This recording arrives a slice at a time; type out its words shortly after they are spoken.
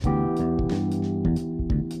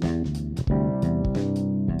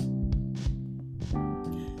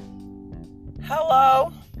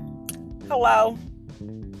Hello?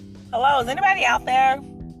 Hello, is anybody out there?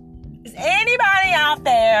 Is anybody out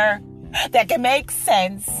there that can make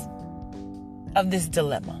sense of this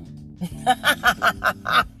dilemma?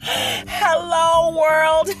 Hello,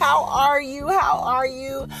 world. How are you? How are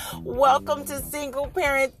you? Welcome to Single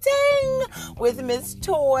Parenting with Miss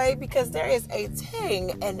Toy, because there is a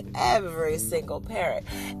ting in every single parent.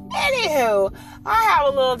 Anywho, I have a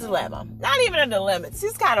little dilemma. Not even a dilemma. It's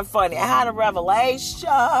just kind of funny. I had a revelation.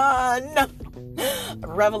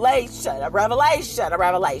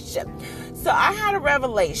 So I had a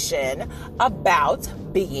revelation about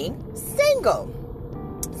being single.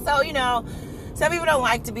 So, some people don't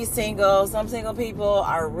like to be single. Some single people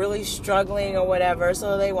are really struggling or whatever,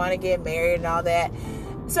 so they want to get married and all that.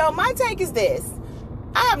 So my take is this.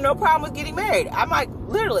 I have no problem with getting married. I'm like,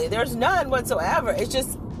 literally, there's none whatsoever. It's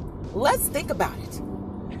just, let's think about it.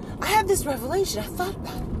 I had this revelation. I thought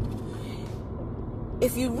about it.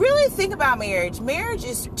 If you really think about marriage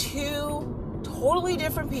is two totally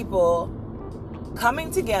different people coming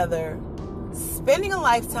together, spending a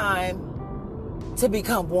lifetime to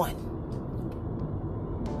become one.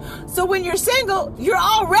 So when you're single, you're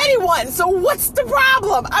already one. So what's the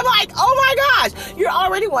problem? I'm like, oh my gosh, you're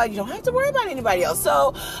already one. You don't have to worry about anybody else.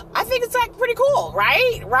 So I think it's like pretty cool,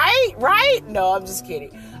 right? Right? No, I'm just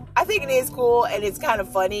kidding. I think it is cool and it's kind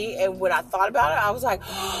of funny. And when I thought about it, I was like,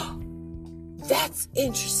 oh, that's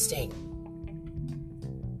interesting.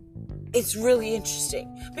 It's really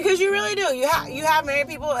interesting because you really do. You have married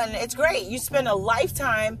people and it's great. You spend a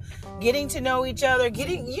lifetime getting to know each other,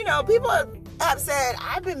 people have said,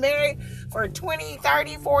 I've been married for 20,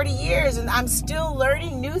 30, 40 years and I'm still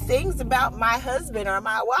learning new things about my husband or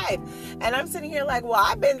my wife. And I'm sitting here like, well,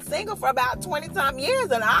 I've been single for about 20-some years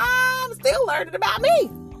and I'm still learning about me.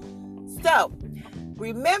 So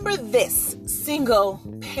remember this, single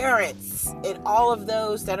parents and all of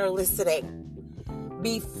those that are listening.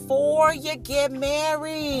 Before you get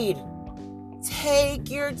married, take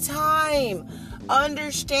your time.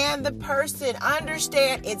 Understand the person.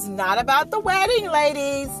 Understand it's not about the wedding,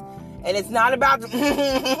 ladies. And it's not about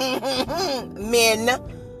men.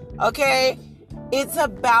 Okay? It's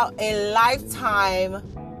about a lifetime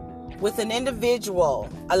with an individual.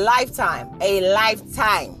 A lifetime.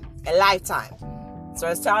 So I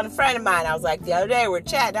was telling a friend of mine, I was like, the other day we're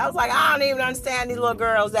chatting. I was like, I don't even understand these little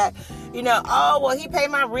girls that, oh, well, he pay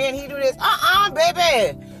my rent, he do this.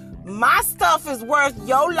 Baby. My stuff is worth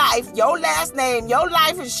your life, your last name, your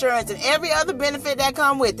life insurance, and every other benefit that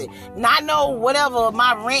come with it. Not no whatever,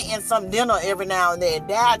 my rent and some dinner every now and then.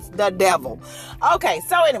 That's the devil. Okay,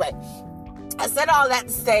 so anyway, I said all that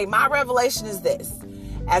to say, my revelation is this.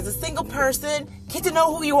 As a single person, get to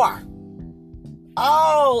know who you are.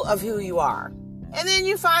 All of who you are. And then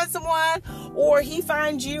you find someone, or he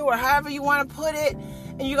finds you, or however you want to put it,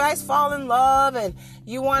 and you guys fall in love, and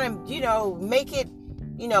you want to, make it,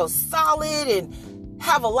 solid and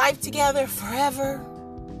have a life together forever.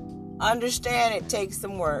 Understand it takes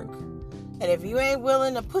some work. And if you ain't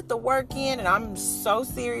willing to put the work in, and I'm so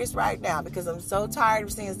serious right now because I'm so tired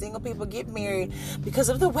of seeing single people get married because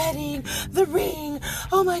of the wedding, the ring,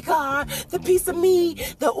 oh my God, the piece of me,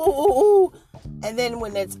 the ooh. And then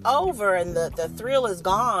when it's over and the thrill is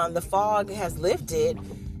gone, the fog has lifted,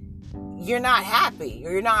 you're not happy.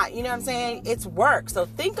 Or you're not, you know what I'm saying? It's work. So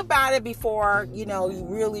think about it before, you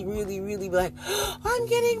really, really, really be like, oh, I'm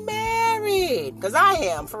getting married. Because I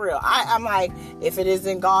am, for real. I'm like, if it is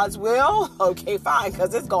in God's will, okay, fine.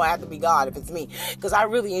 Because it's going to have to be God if it's me. Because I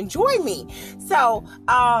really enjoy me. So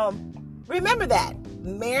remember that.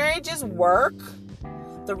 Marriage is work.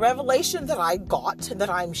 The revelation that I got,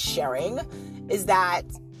 that I'm sharing, is that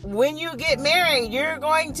when you get married, you're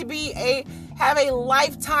going to have a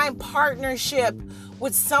lifetime partnership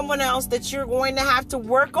with someone else that you're going to have to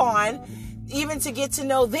work on even to get to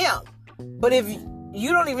know them. But if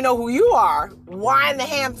you don't even know who you are, why in the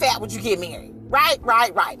ham fat would you get married? Right.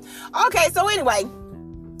 Okay, so anyway,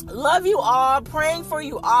 love you all, praying for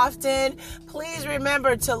you often. Please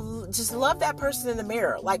remember to just love that person in the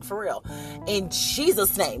mirror, like for real. In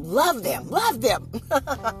Jesus' name, love them.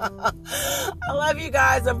 I love you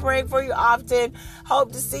guys. I'm praying for you often.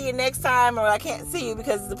 Hope to see you next time, or I can't see you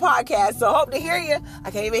because it's a podcast, so hope to hear you.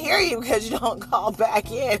 I can't even hear you because you don't call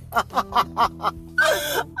back in. Oh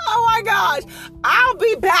my gosh. I'll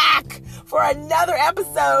be back for another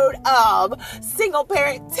episode of Single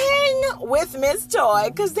Parenting with Miss Toy,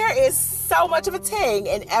 because there is so much of a ting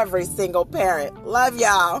in every single parent. Love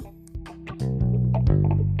y'all.